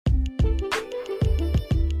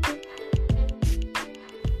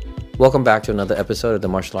Welcome back to another episode of the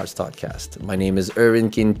Martial Arts Podcast. My name is Erwin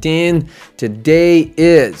Quintin. Today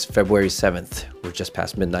is February 7th. We're just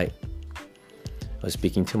past midnight. I was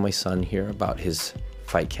speaking to my son here about his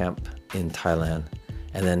fight camp in Thailand,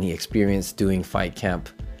 and then he experienced doing fight camp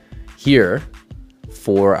here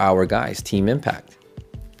for our guys, Team Impact.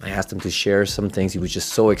 I asked him to share some things. He was just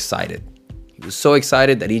so excited. He was so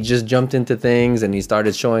excited that he just jumped into things and he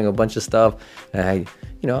started showing a bunch of stuff. And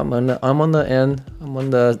I'm on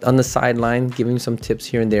the sideline, giving some tips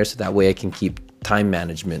here and there, so that way I can keep time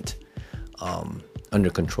management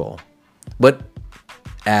under control. But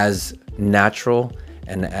as natural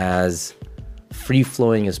and as free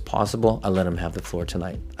flowing as possible, I let him have the floor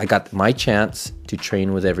tonight. I got my chance to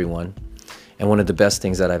train with everyone, and one of the best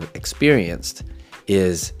things that I've experienced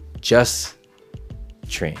is just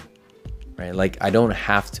train. Right? Like, I don't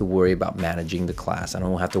have to worry about managing the class. I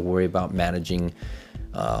don't have to worry about managing,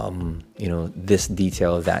 this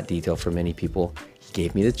detail, that detail for many people. He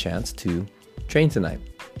gave me the chance to train tonight,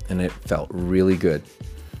 and it felt really good.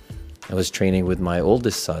 I was training with my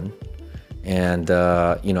oldest son, and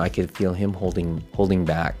I could feel him holding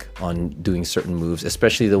back on doing certain moves,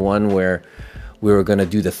 especially the one where we were gonna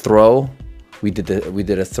do the throw. We did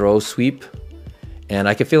a throw sweep, and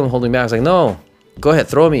I could feel him holding back. I was like, no. Go ahead,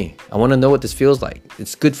 throw me. I want to know what this feels like.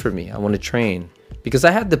 It's good for me. I want to train because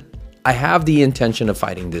I have the intention of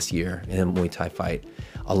fighting this year in a Muay Thai fight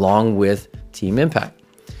along with Team Impact.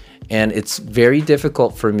 And it's very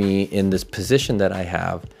difficult for me in this position that I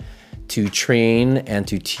have to train and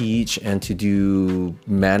to teach and to do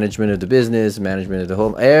management of the business, management of the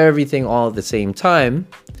home, everything all at the same time.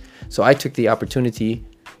 So I took the opportunity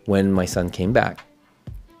when my son came back.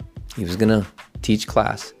 He was going to teach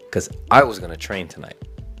class, because I was going to train tonight.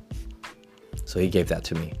 So he gave that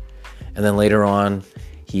to me. And then later on,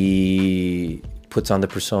 he puts on the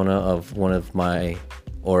persona of one of my,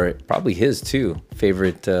 or probably his too,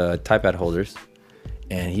 favorite Thai pad holders.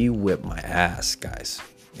 And he whipped my ass, guys.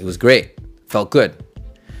 It was great. Felt good.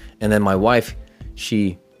 And then my wife,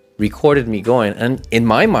 she recorded me going. And in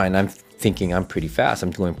my mind, I'm thinking I'm pretty fast.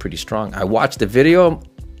 I'm going pretty strong. I watched the video.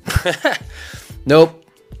 Nope.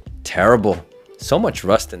 Terrible. So much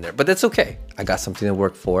rust in there, but that's okay. I got something to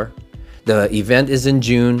work for. The event is in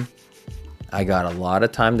June. I got a lot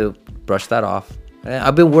of time to brush that off.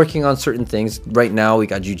 I've been working on certain things. Right now, we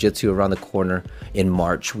got jiu-jitsu around the corner. In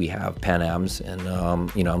March, we have Pan Ams, and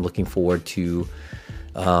I'm looking forward to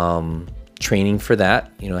training for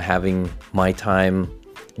that. Having my time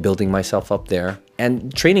building myself up there.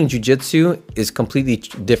 And training jiu-jitsu is completely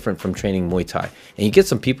different from training Muay Thai. And you get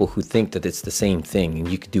some people who think that it's the same thing and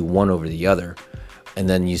you could do one over the other. And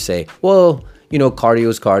then you say, well, cardio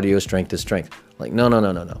is cardio, strength is strength. Like, no.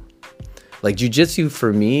 Like, jiu-jitsu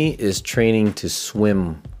for me is training to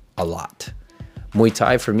swim a lot. Muay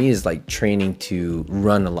Thai for me is like training to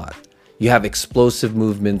run a lot. You have explosive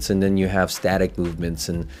movements and then you have static movements,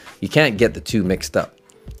 and you can't get the two mixed up.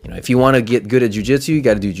 If you want to get good at jiu-jitsu, you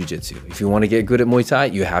got to do jiu-jitsu. If you want to get good at Muay Thai,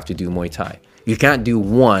 you have to do Muay Thai. You can't do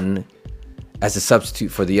one as a substitute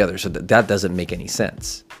for the other. So that doesn't make any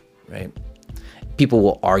sense, right? People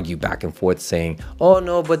will argue back and forth saying, oh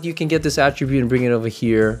no, but you can get this attribute and bring it over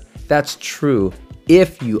here. That's true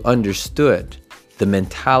if you understood the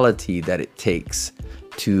mentality that it takes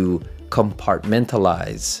to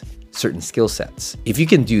compartmentalize certain skill sets. If you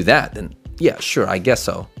can do that, then yeah, sure, I guess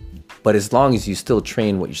so. But as long as you still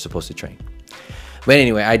train what you're supposed to train. But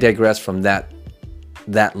anyway, I digress from that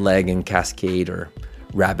leg and cascade or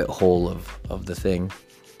rabbit hole of the thing.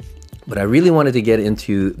 But I really wanted to get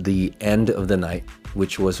into the end of the night,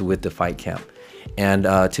 which was with the fight camp. And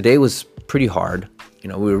today was pretty hard. We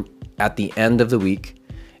were at the end of the week,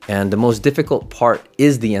 and the most difficult part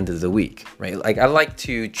is the end of the week, right? Like, I like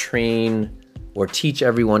to train or teach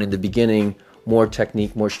everyone in the beginning more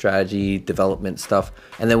technique, more strategy, development stuff.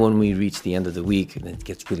 And then when we reach the end of the week, it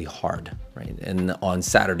gets really hard, right? And on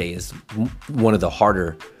Saturday is one of the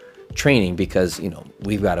harder training because,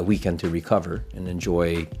 we've got a weekend to recover and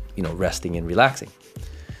enjoy, resting and relaxing.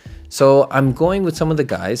 So I'm going with some of the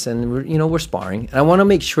guys and we're sparring. And I want to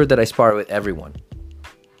make sure that I spar with everyone.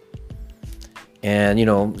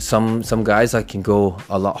 And, some guys I can go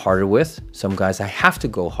a lot harder with. Some guys I have to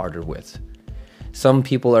go harder with. Some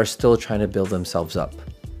people are still trying to build themselves up.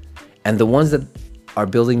 And the ones that are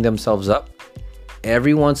building themselves up,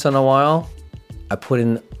 every once in a while, I put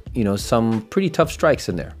in, some pretty tough strikes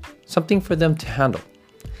in there. Something for them to handle.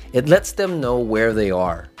 It lets them know where they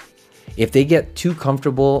are. If they get too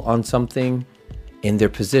comfortable on something in their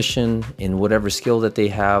position, in whatever skill that they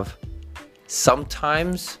have,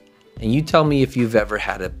 sometimes, and you tell me if you've ever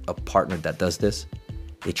had a partner that does this,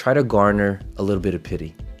 they try to garner a little bit of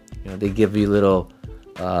pity. You know, they give you little,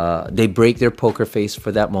 they break their poker face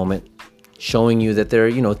for that moment, showing you that they're,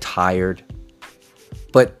 you know, tired.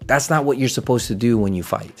 But that's not what you're supposed to do when you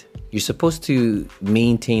fight. You're supposed to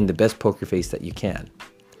maintain the best poker face that you can,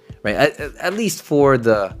 right? At least for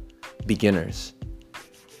the beginners.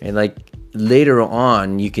 And like later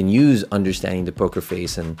on, you can use understanding the poker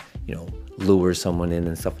face and, you know, lure someone in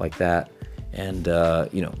and stuff like that. And,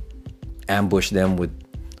 you know, ambush them with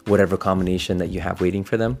whatever combination that you have waiting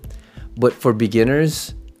for them. But for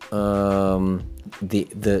beginners, the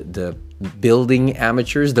building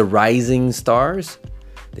amateurs, the rising stars,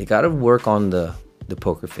 they got to work on the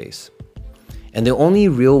poker face. And the only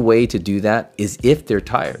real way to do that is if they're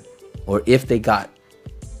tired, or if they got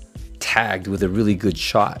tagged with a really good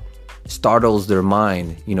shot, startles their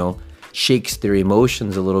mind, you know, shakes their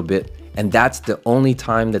emotions a little bit. And that's the only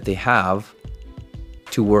time that they have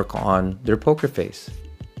to work on their poker face.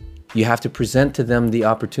 You have to present to them the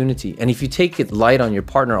opportunity. And if you take it light on your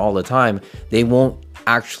partner all the time, they won't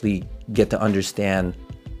actually get to understand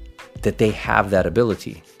that they have that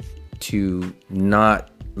ability to not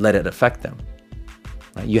let it affect them.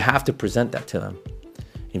 Right? You have to present that to them.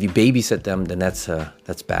 If you babysit them, then that's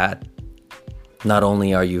bad. Not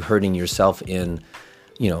only are you hurting yourself in,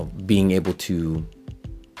 you know, being able to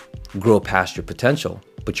grow past your potential,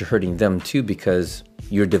 but you're hurting them too, because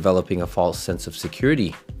you're developing a false sense of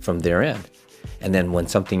security from their end. And then when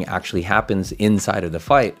something actually happens inside of the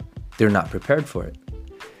fight, they're not prepared for it.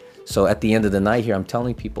 So at the end of the night here, I'm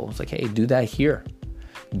telling people, it's like, hey, do that here.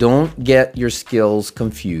 Don't get your skills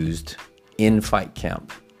confused in fight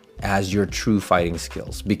camp as your true fighting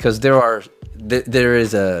skills, because there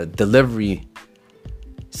is a delivery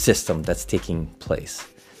system that's taking place.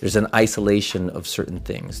 There's an isolation of certain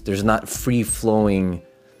things. There's not free-flowing,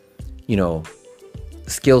 you know,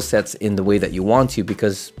 skill sets in the way that you want to,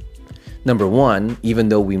 because number one, even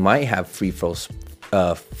though we might have free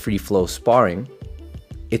flow sparring,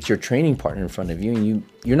 it's your training partner in front of you, and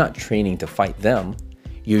you're not training to fight them.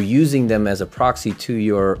 You're using them as a proxy to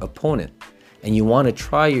your opponent, and you want to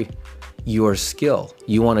try your skill.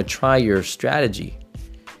 You want to try your strategy,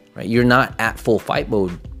 right? You're not at full fight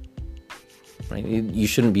mode, right? You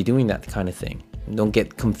shouldn't be doing that kind of thing. Don't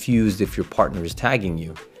get confused if your partner is tagging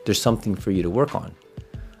you. There's something for you to work on.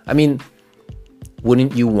 I mean,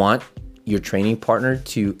 wouldn't you want your training partner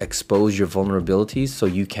to expose your vulnerabilities so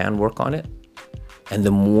you can work on it? And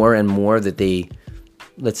the more and more that they,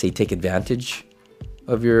 let's say, take advantage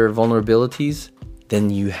of your vulnerabilities, then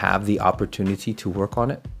you have the opportunity to work on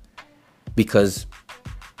it, because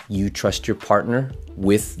you trust your partner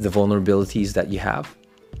with the vulnerabilities that you have,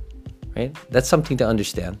 right? That's something to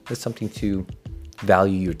understand. That's something to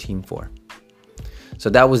value your team for. So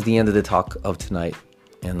that was the end of the talk of tonight.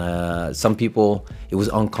 And some people, it was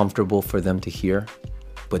uncomfortable for them to hear,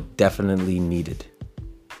 but definitely needed.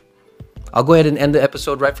 I'll go ahead and end the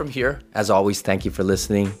episode right from here. As always, thank you for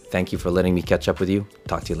listening. Thank you for letting me catch up with you.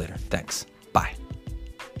 Talk to you later. Thanks.